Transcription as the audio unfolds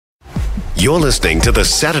You're listening to the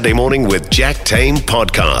Saturday Morning with Jack Tame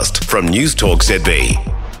podcast from News Talk ZB.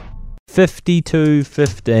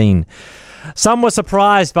 52-15. Some were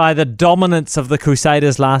surprised by the dominance of the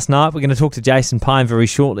Crusaders last night. We're going to talk to Jason Pine very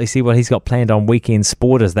shortly, see what he's got planned on weekend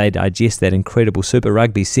sport as they digest that incredible Super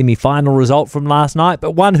Rugby semi-final result from last night.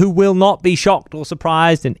 But one who will not be shocked or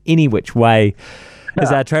surprised in any which way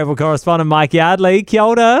is our travel correspondent, Mike Yardley. Kia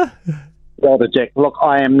ora. Kia ora, Jack. Look,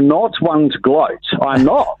 I am not one to gloat. I'm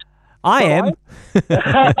not. I am.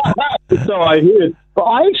 So I heard. But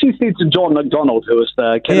I actually said to John McDonald, who was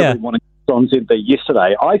the Canterbury Morning on ZB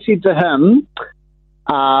yesterday, I said to him,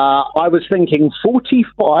 I was thinking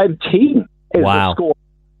 45-10 as the score.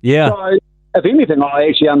 Yeah. So, if anything, I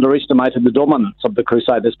actually underestimated the dominance of the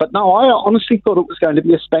Crusaders. But no, I honestly thought it was going to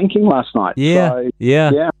be a spanking last night. Yeah. So,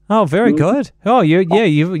 yeah. Oh, very good. Oh, you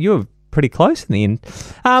were pretty close in the end.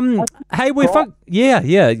 Hey, it's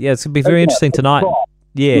going to be very interesting tonight.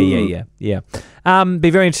 Yeah. Be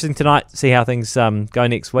very interesting tonight. See how things go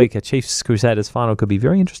next week. A Chiefs Crusaders final could be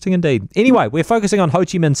very interesting indeed. Anyway, we're focusing on Ho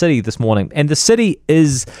Chi Minh City this morning, and the city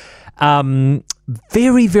is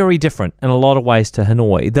very, very different in a lot of ways to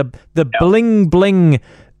Hanoi. The bling bling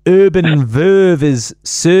urban verve is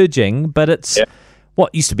surging, but it's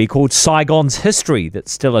what used to be called Saigon's history that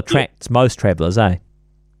still attracts most travellers, eh?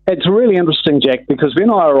 It's really interesting, Jack, because when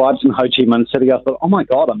I arrived in Ho Chi Minh City, I thought, oh my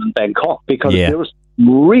God, I'm in Bangkok, because there was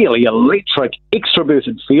really electric,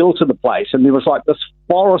 extroverted feel to the place, and there was like this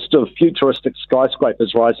forest of futuristic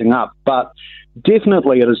skyscrapers rising up. But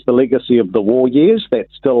definitely it is the legacy of the war years that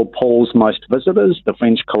still pulls most visitors, the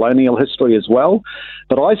French colonial history as well.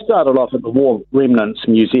 But I started off at the War Remnants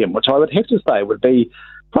Museum, which I would have to say would be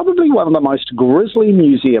probably one of the most grisly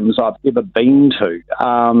museums I've ever been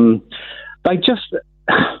to. They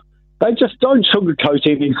just don't sugarcoat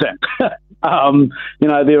anything.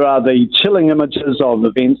 There are the chilling images of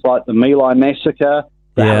events like the My Lai massacre,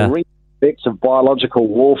 the horrific effects of biological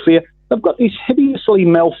warfare. They've got these hideously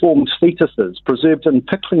malformed fetuses preserved in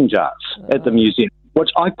pickling jars at the museum, which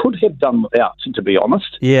I could have done without, to be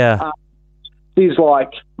honest. Yeah. There's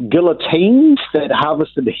like guillotines that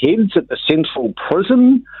harvested heads at the central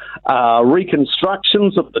prison,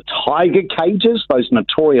 reconstructions of the tiger cages, those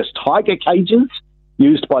notorious tiger cages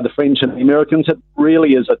used by the French and the Americans. It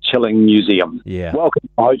really is a chilling museum. Yeah. Welcome to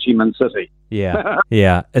Ho Chi Minh City.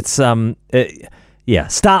 Yeah. It's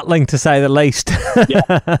startling to say the least.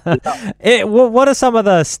 What are some of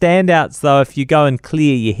the standouts, though, if you go and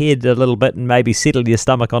clear your head a little bit and maybe settle your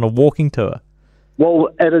stomach on a walking tour? Well,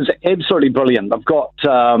 it is absolutely brilliant. I've got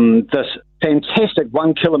this fantastic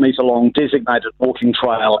 1 kilometre long designated walking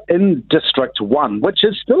trail in District 1, which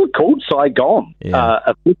is still called Saigon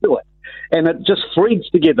officially. And it just threads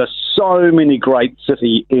together so many great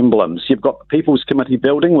city emblems. You've got the People's Committee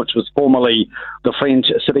building, which was formerly the French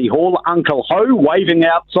City Hall, Uncle Ho waving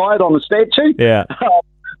outside on a statue. Yeah.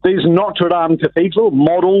 There's Notre Dame Cathedral,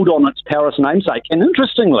 modelled on its Paris namesake. And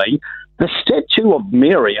interestingly, the statue of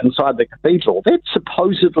Mary inside the cathedral, that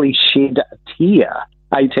supposedly shed a tear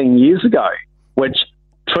 18 years ago, which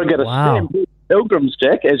triggered a stampede of pilgrims,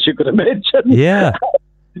 Jack, as you could imagine. Yeah.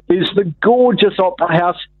 There's the gorgeous Opera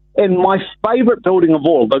House, and my favourite building of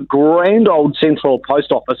all, the grand old Central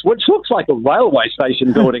Post Office, which looks like a railway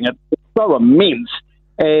station building. It's so immense.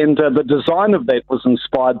 And the design of that was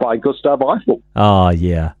inspired by Gustav Eiffel. Oh,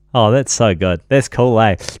 yeah. Oh, that's so good. That's cool,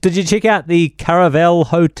 eh? Did you check out the Caravel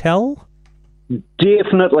Hotel?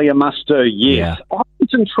 Definitely a must-do, yes. Yeah. I was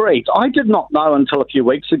intrigued. I did not know until a few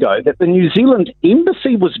weeks ago that the New Zealand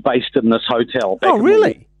Embassy was based in this hotel. Oh,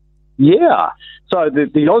 really? Yeah. So the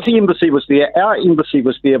Aussie embassy was there, our embassy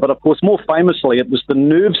was there, but of course, more famously, it was the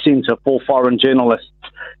nerve centre for foreign journalists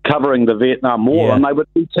covering the Vietnam War, and they would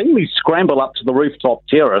routinely scramble up to the rooftop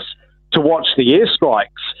terrace to watch the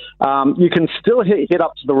airstrikes. You can still head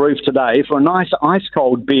up to the roof today for a nice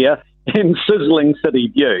ice-cold beer and sizzling city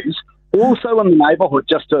views. Also in the neighbourhood,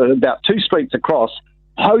 just about 2 streets across,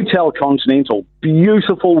 Hotel Continental,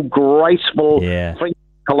 beautiful, graceful, French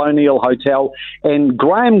colonial hotel, and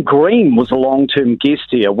Graham Greene was a long-term guest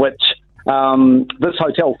here, which this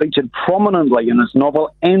hotel featured prominently in his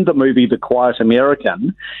novel and the movie The Quiet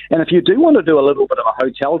American. And if you do want to do a little bit of a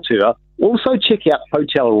hotel tour, also check out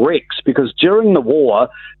Hotel Rex, because during the war,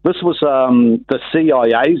 this was the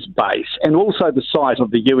CIA's base and also the site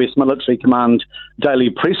of the US Military Command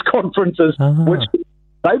daily press conferences, which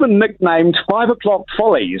they were nicknamed 5 o'clock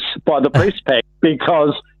follies by the press pack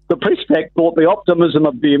because the press pack thought the optimism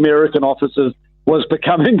of the American officers was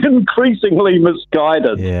becoming increasingly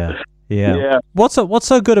misguided. Yeah. What's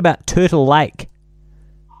so good about Turtle Lake?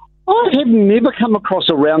 I have never come across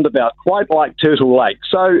a roundabout quite like Turtle Lake.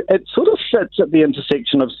 So it sort of sits at the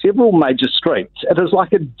intersection of several major streets. It is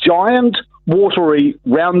like a giant watery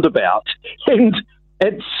roundabout, and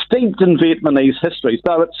it's steeped in Vietnamese history.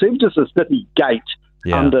 So it served as a city gate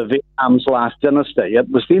under Vietnam's last dynasty. It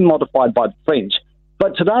was then modified by the French.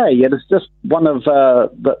 But today, it is just one of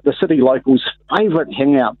the city locals' favourite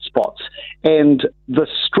hangout spots. And the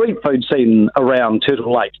street food scene around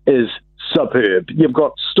Turtle Lake is superb. You've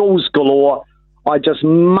got stalls galore. I just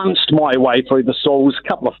munched my way through the stalls. A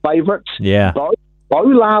couple of favourites. Yeah.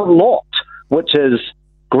 Bola Lot, which is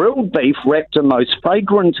grilled beef wrapped in those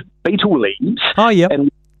fragrant betel leaves. Oh, yeah.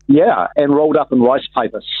 And rolled up in rice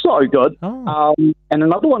paper. So good. Oh. And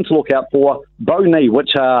another one to look out for, bo ni,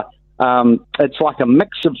 which are... it's like a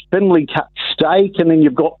mix of thinly cut steak, and then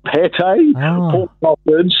you've got pate, pork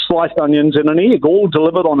sausage, sliced onions, and an egg, all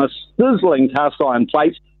delivered on a sizzling cast iron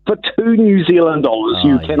plate for $2 New Zealand.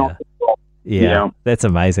 You cannot. Yeah, that's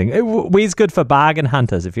amazing. Where's good for bargain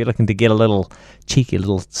hunters if you're looking to get a little cheeky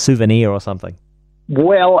little souvenir or something?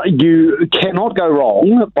 Well, you cannot go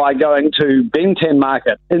wrong by going to Ben Tan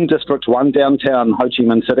Market in District 1, downtown Ho Chi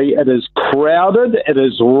Minh City. It is crowded. It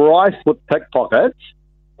is rife with pickpockets.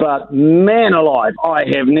 But man alive, I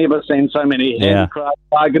have never seen so many handcraft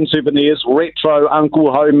bargain souvenirs, retro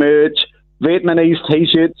Uncle Ho merch, Vietnamese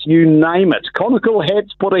T-shirts, you name it. Conical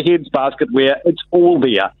hats, put heads, basketware, it's all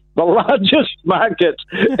there. The largest market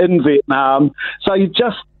in Vietnam. So you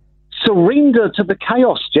just surrender to the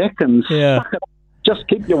chaos, Jack, and suck it up. Just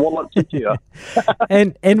keep your wallet secure.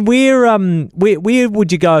 And where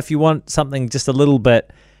would you go if you want something just a little bit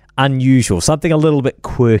unusual, something a little bit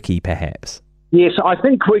quirky, perhaps? Yes, I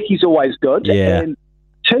think quirky's always good. Yeah. And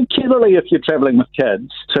particularly if you're travelling with kids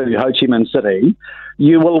to Ho Chi Minh City,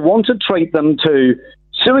 you will want to treat them to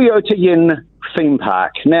Surio Yen theme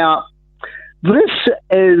park. Now, this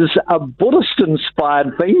is a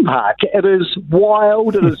Buddhist-inspired theme park. It is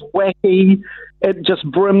wild, it is wacky, it just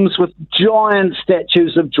brims with giant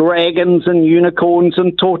statues of dragons and unicorns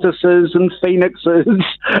and tortoises and phoenixes.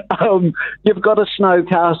 You've got a snow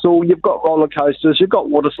castle, you've got roller coasters, you've got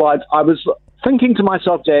water slides. I was thinking to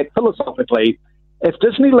myself, Jack, philosophically, if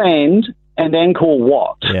Disneyland and Angkor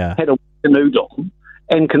Wat had a noodle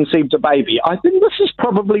and conceived a baby, I think this is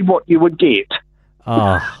probably what you would get.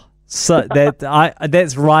 Oh, so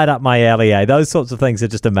that's right up my alley. Eh? Those sorts of things are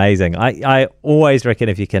just amazing. I always reckon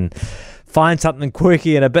if you can find something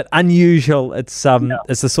quirky and a bit unusual, it's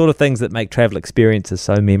the sort of things that make travel experiences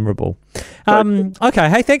so memorable. Okay,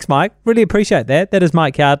 hey, thanks, Mike. Really appreciate that. That is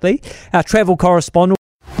Mike Yardley, our travel correspondent.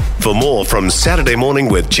 For more from Saturday Morning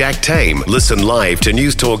with Jack Tame, listen live to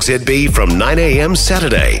News Talk ZB from 9 a.m.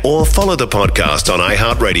 Saturday or follow the podcast on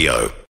iHeartRadio.